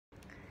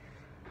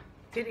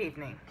Good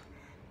evening.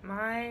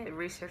 My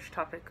research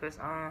topic was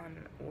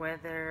on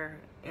whether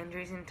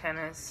injuries in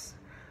tennis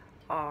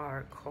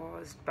are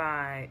caused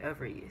by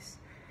overuse.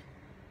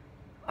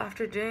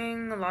 After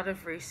doing a lot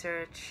of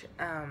research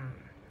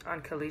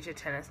on collegiate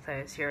tennis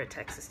players here at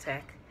Texas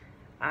Tech,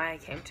 I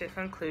came to a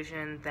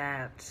conclusion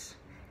that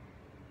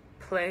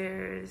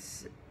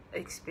players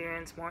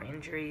experience more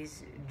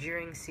injuries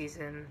during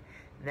season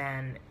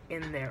than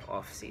in their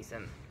off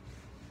season.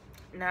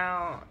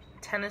 Now,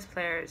 tennis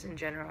players in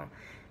general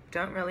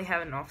don't really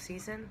have an off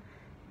season,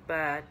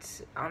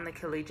 but on the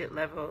collegiate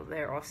level,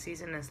 their off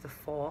season is the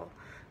fall,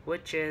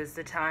 which is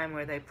the time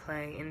where they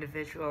play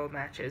individual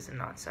matches and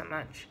not so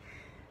much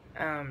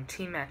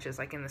team matches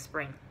like in the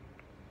spring.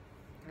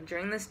 And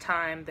during this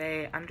time,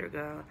 they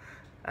undergo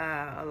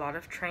a lot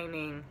of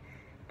training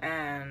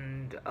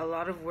and a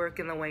lot of work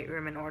in the weight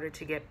room in order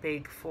to get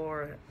big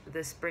for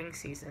the spring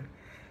season.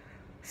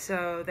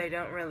 So they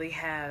don't really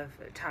have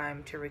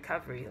time to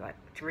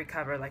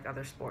recover like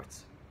other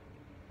sports.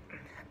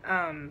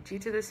 Due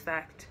to this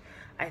fact,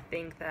 I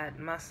think that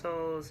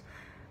muscles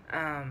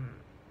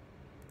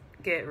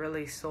get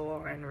really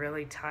sore and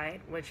really tight,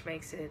 which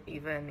makes it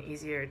even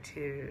easier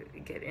to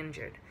get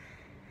injured.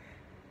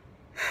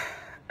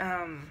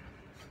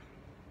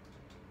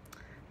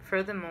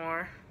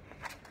 Furthermore,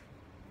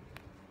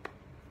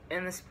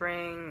 in the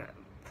spring,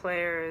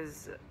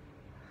 players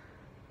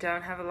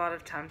don't have a lot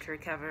of time to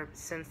recover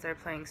since they're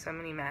playing so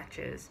many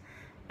matches.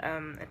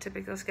 A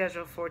typical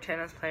schedule for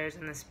tennis players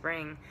in the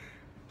spring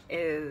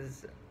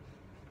is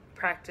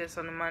practice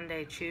on a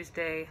Monday,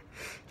 Tuesday,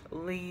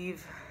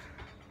 leave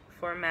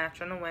for a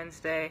match on a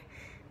Wednesday,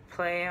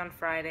 play on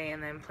Friday,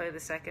 and then play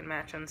the second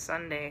match on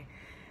Sunday,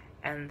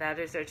 and that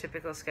is their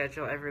typical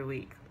schedule every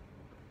week.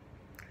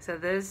 So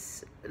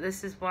this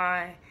is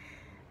why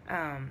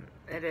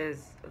it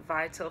is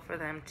vital for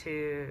them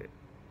to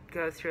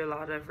go through a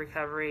lot of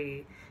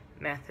recovery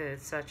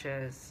methods, such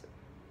as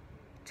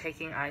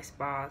taking ice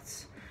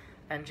baths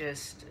and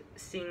just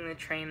seeing the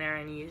trainer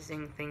and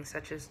using things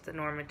such as the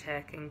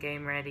Normatec and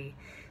Game Ready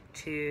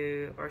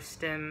or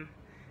Stim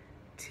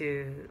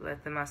to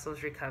let the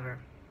muscles recover.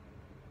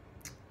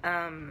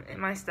 In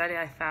my study,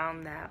 I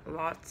found that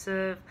lots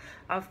of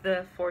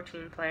the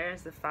 14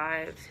 players, the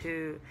 5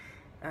 who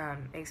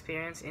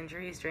experienced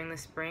injuries during the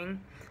spring,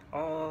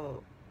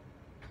 all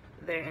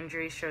their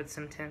injuries showed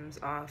symptoms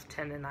of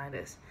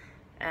tendonitis,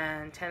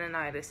 and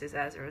tendonitis is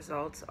as a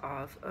result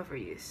of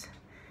overuse,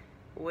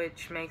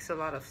 which makes a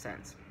lot of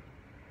sense.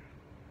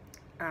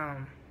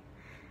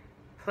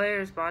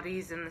 Players'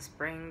 bodies in the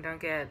spring don't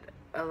get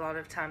a lot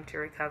of time to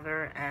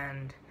recover,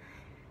 and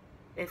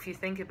if you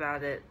think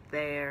about it,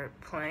 they're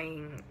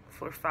playing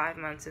for 5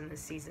 months in the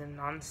season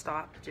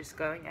non-stop, just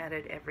going at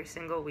it every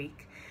single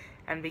week,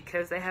 and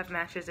because they have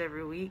matches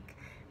every week,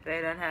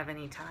 they don't have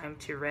any time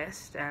to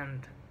rest,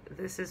 and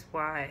this is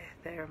why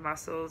their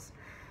muscles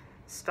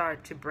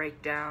start to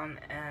break down,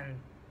 and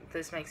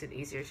this makes it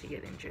easier to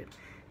get injured.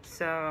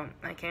 So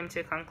I came to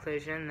a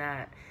conclusion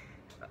that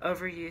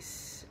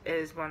overuse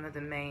is one of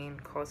the main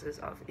causes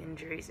of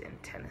injuries in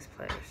tennis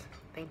players.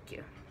 Thank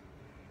you.